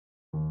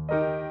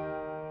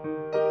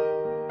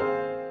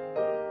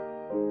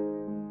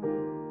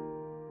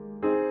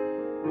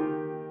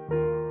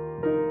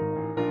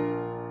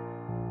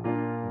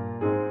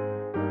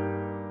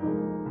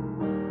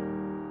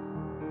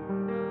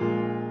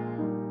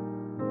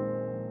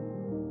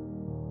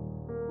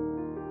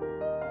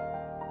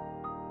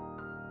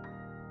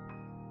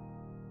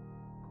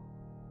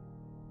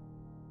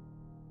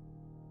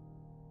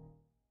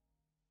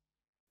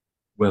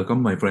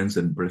Welcome, my friends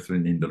and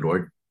brethren in the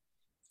Lord.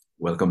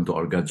 Welcome to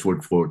our God's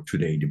Word for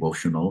Today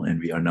devotional. And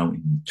we are now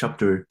in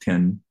chapter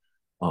 10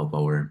 of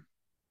our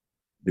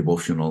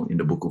devotional in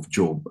the book of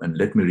Job. And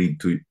let me read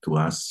to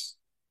us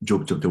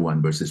Job chapter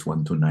 1, verses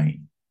 1 to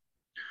 9.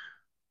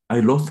 I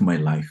loathe my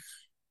life.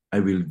 I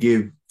will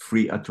give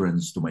free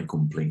utterance to my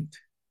complaint.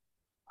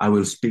 I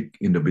will speak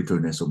in the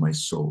bitterness of my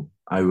soul.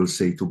 I will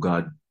say to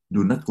God,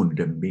 do not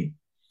condemn me.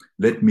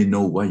 Let me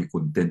know why you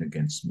contend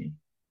against me.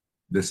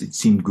 Does it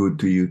seem good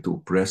to you to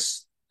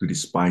oppress, to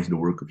despise the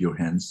work of your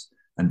hands,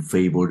 and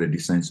favor the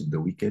designs of the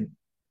wicked?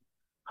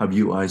 Have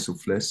you eyes of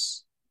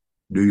flesh?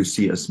 Do you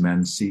see as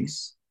man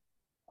sees?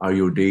 Are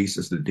your days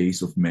as the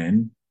days of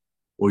men,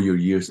 or your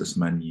years as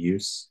man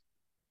years?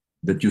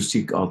 That you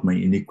seek out my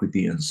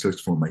iniquity and search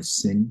for my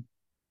sin,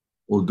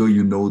 although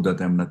you know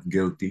that I am not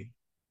guilty,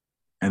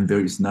 and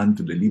there is none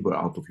to deliver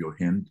out of your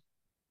hand.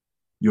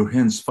 Your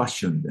hands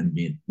fashioned and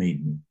made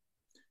me,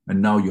 and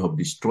now you have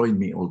destroyed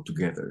me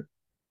altogether.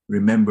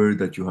 Remember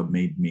that you have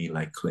made me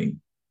like clay,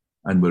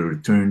 and will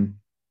return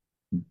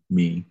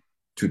me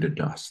to the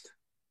dust.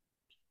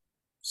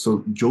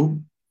 So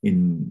Job,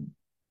 in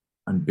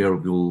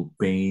unbearable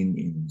pain,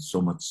 in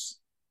so much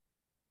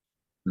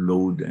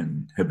load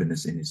and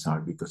heaviness in his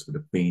heart because of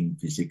the pain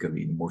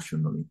physically and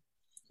emotionally,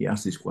 he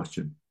asked this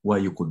question, why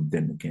you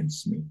contend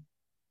against me?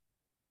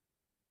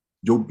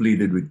 Job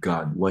pleaded with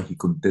God why he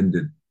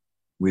contended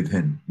with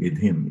him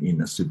in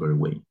a severe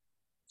way.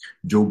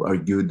 Job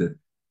argued that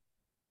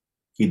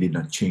he did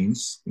not change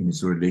in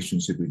his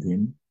relationship with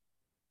him,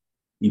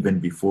 even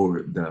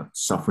before the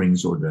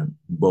sufferings or the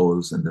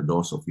woes and the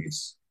loss of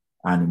his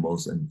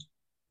animals and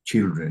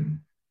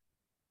children.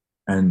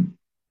 And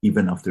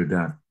even after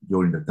that,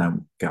 during the time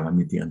of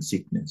calamity and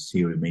sickness,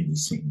 he remained the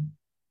same.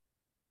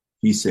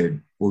 He said,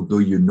 although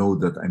you know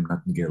that I'm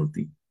not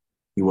guilty,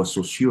 he was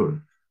so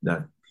sure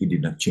that he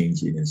did not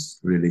change in his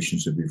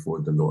relationship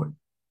before the Lord.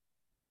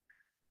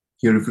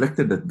 He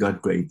reflected that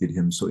God created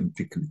him so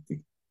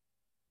intricately.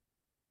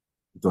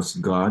 It was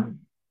God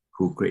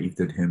who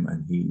created him,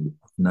 and he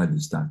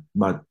acknowledged that.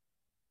 But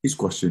his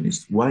question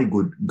is, why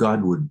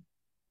God would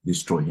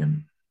destroy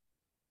him?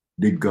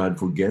 Did God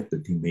forget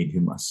that he made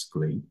him as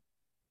clay?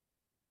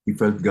 He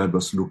felt God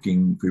was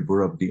looking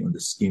favorably on the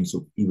schemes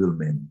of evil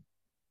men.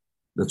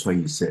 That's why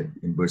he said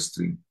in verse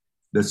 3,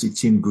 does it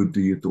seem good to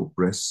you to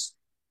oppress,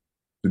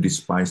 to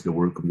despise the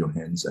work of your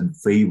hands, and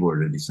favor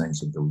the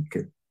designs of the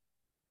wicked?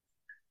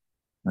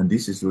 And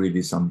this is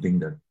really something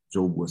that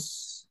Job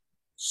was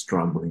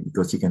struggling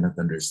because he cannot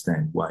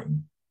understand why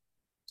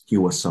he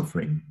was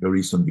suffering, the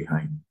reason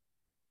behind.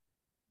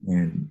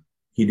 And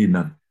he did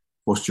not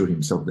posture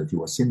himself that he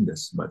was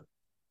sinless, but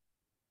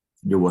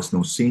there was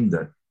no sin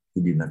that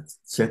he did not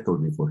settle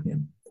before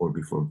him or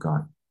before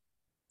God.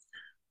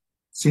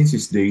 Since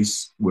his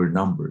days were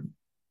numbered,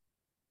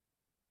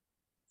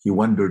 he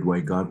wondered why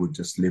God would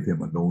just leave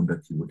him alone,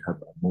 that he would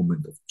have a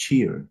moment of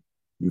cheer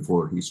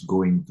before he's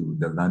going to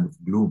the land of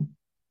gloom,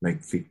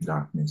 like thick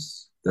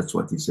darkness. That's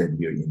what he said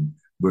here in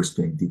verse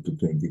 20 to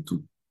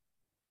 22.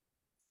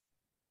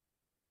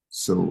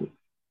 So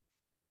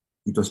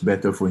it was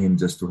better for him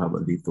just to have a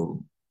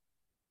little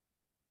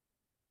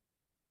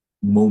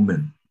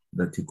moment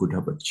that he could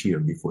have a cheer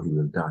before he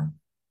will die.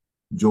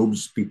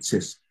 Job's speech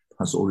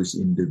has always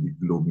ended with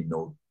gloomy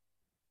note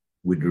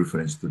with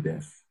reference to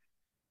death.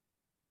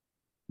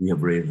 We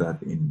have read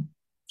that in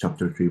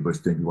chapter 3,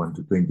 verse 21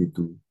 to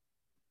 22,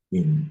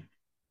 in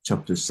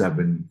chapter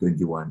 7,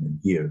 21, and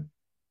here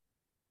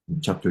in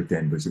chapter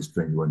 10, verses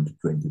 21 to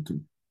 22.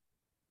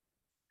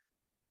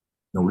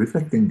 Now,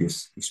 reflecting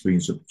this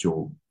experience of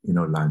Job in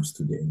our lives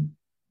today,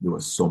 there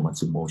was so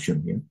much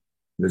emotion here.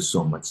 There's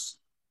so much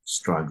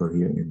struggle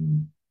here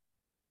in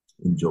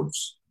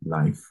Job's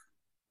life.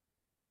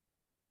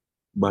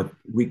 But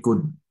we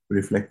could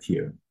reflect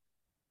here.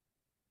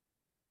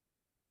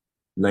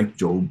 Like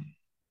Job,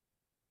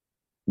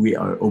 we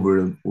are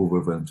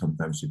overwhelmed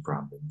sometimes with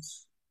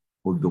problems,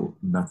 although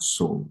not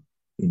so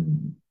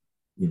in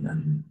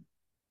an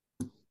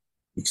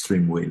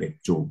extreme way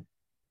like Job.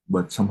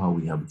 But somehow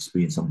we have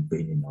experienced some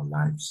pain in our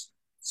lives,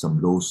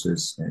 some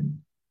losses and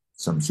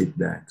some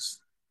setbacks,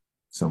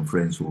 some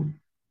friends who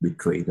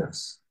betrayed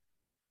us.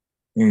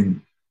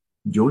 And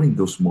during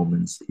those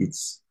moments,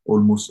 it's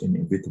almost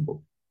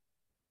inevitable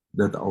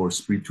that our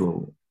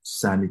spiritual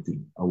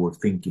sanity, our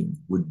thinking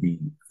would be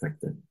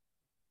affected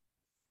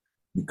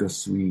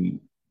because we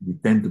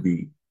tend to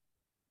be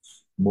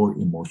more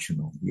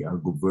emotional. We are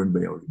governed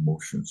by our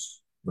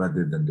emotions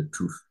rather than the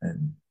truth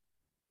and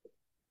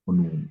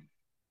on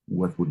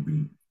what would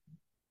be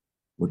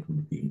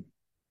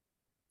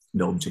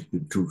the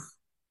objective truth.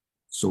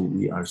 So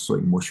we are so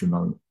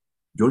emotional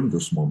during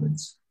those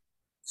moments.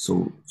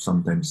 So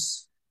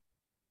sometimes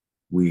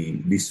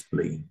we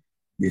display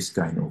this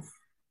kind of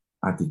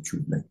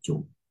attitude like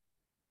Job.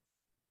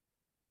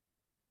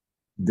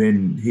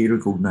 Then he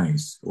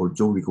recognized, or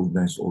Job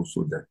recognized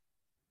also that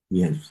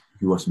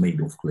he was made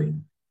of clay.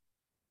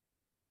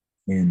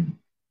 And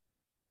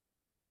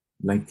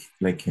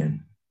like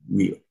him,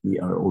 we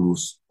are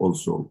always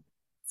also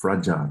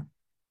fragile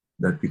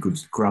that we could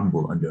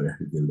crumble under a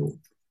heavy load.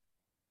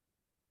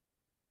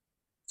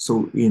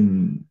 So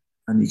in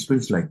an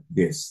experience like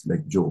this,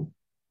 like Job,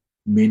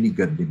 many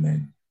godly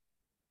men,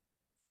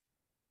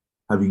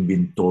 having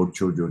been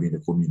tortured during the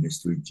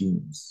communist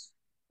regimes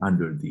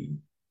under the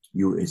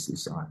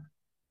USSR,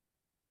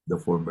 the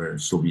former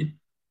Soviet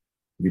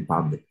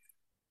Republic,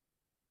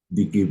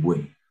 they gave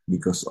way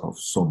because of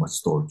so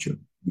much torture.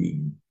 They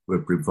were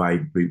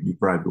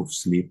deprived of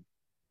sleep,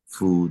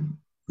 food,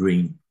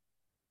 drink,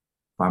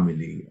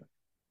 family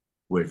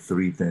were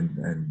threatened,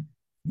 and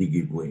they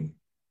gave way.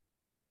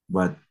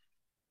 But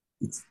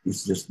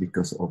it's just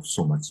because of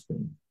so much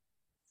pain.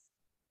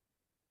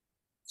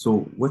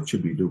 So what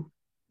should we do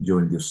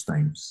during those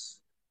times?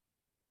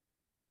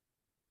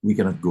 We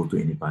cannot go to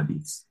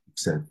anybody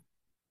except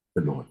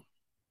the Lord.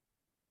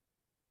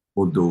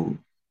 Although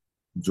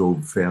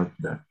Job felt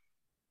that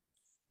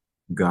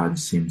God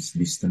seems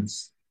distant,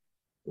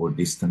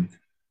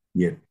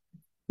 yet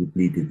he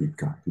pleaded with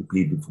God. He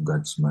pleaded for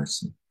God's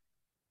mercy.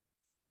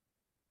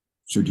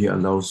 Should he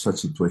allow such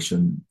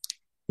situation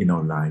in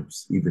our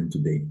lives, even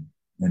today,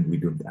 and we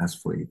don't ask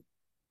for it?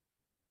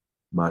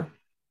 But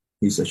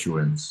his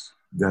assurance,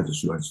 God's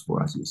assurance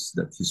for us is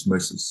that his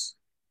mercies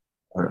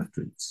are at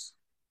reach.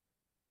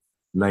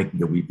 Like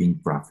the weeping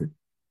prophet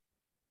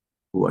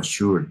who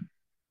assured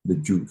the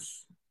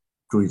Jews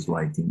through his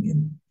writing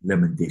in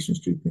Lamentations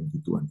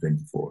 3:22 and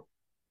 24.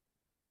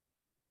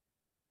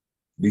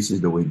 This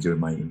is the way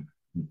Jeremiah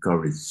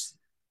encourages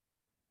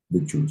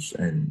the Jews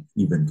and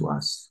even to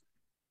us.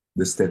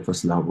 The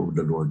steadfast love of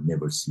the Lord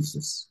never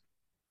ceases.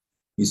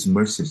 His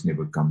mercies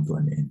never come to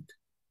an end,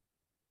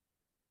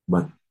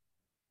 but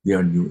they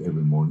are new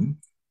every morning.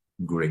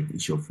 Great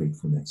is your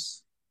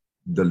faithfulness.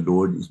 The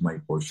Lord is my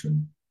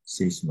portion,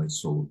 says my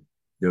soul.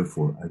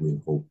 Therefore, I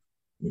will hope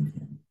in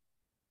him.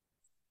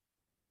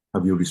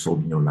 Have you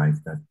resolved in your life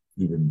that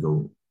even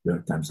though there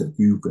are times that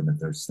you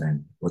cannot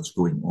understand what's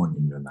going on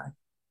in your life,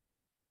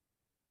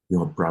 you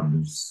have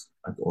problems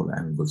at all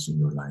angles in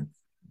your life,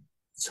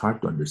 it's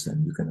hard to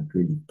understand. You cannot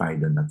really tie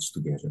the nuts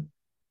together.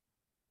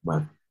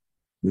 But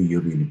do you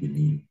really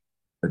believe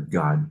that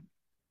God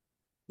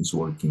is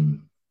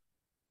working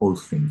all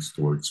things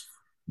towards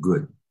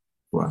good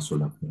for us who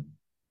love him?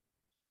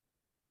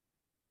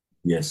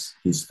 Yes,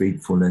 his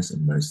faithfulness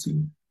and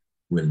mercy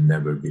will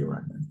never be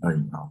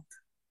running out.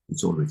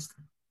 It's always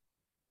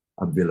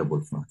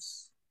available for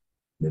us.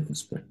 Let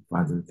us pray.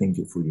 Father, thank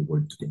you for your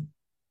word today.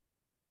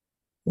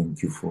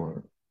 Thank you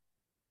for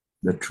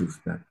the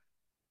truth that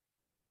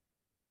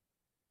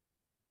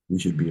we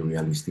should be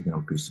realistic in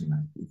our Christian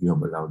life. If you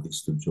have allowed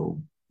this to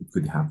Job, it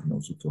could happen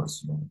also to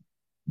us, Lord.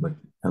 But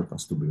help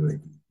us to be ready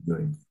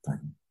during the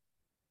time.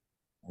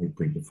 I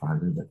pray, the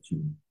Father, that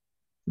you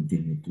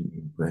continue to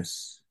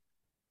impress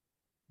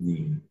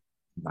the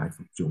life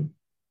of Job,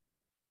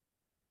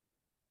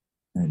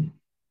 and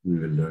we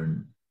will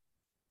learn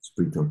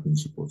spiritual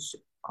principles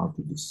out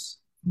of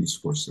these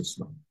courses,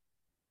 Lord.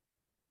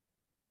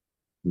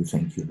 We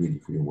thank you really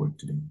for your word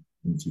today.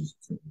 In Jesus'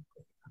 name.